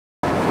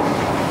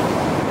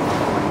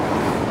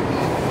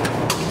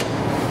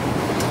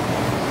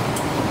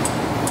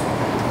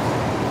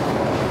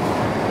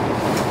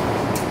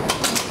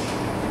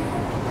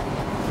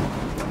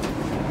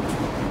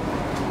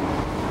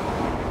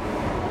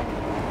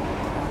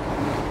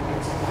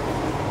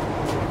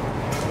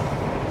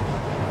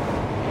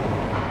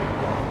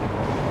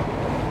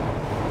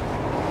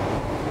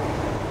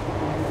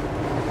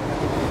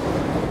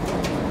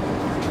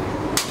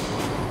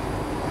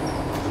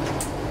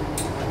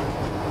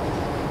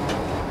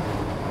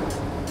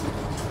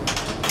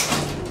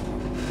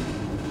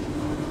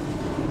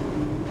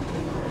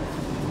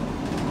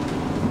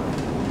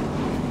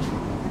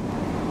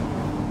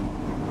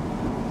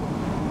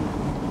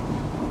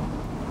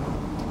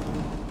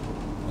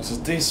So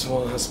this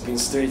one has been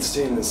stayed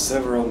still in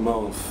several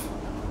months.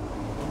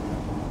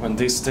 When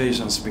this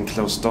station has been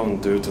closed down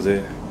due to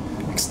the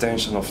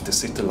extension of the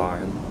City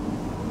line,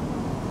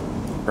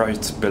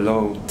 right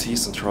below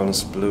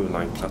T-Central's Blue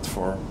Line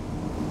platform,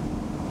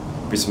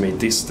 which made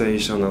this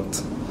station and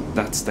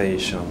that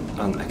station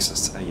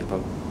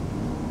inaccessible.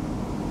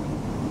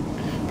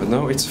 But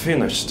now it's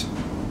finished,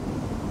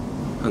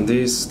 and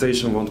this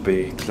station won't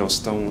be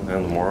closed down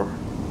anymore,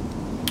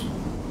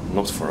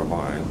 not for a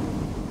while.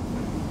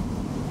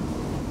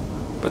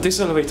 But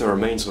this elevator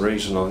remains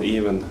original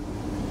even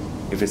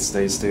if it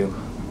stays still.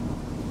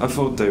 I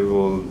thought they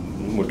would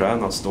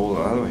modernize all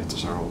the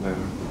elevators around there,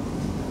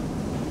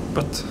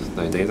 but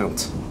they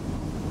didn't.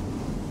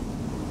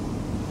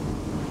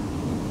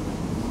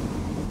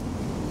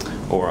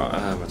 Or I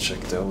haven't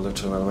checked the other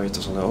two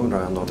elevators on the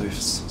other end of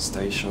this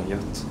station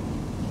yet.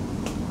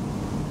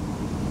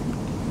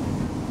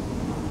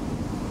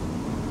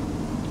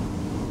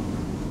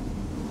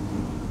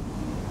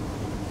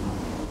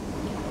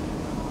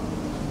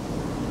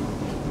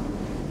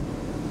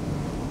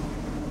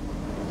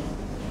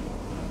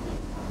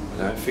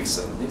 I fixed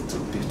a little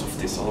bit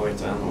of this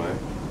elevator anyway,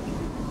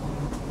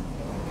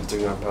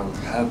 putting up an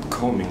help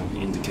coming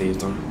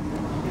indicator.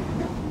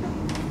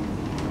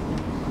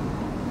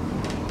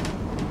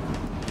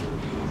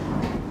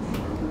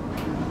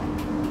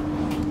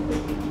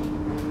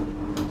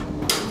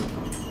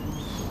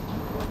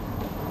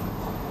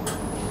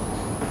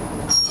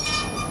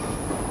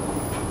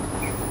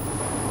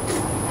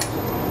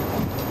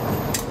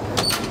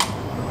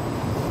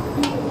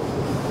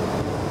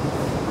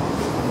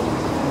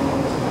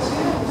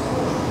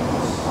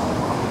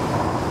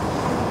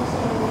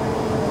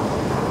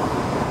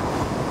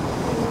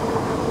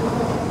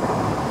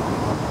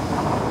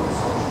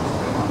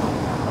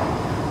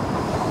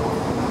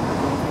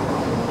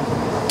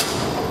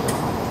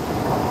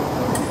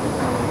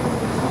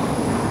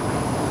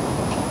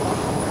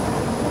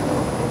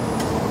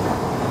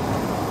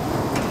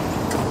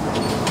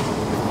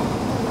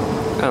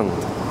 And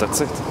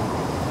that's it.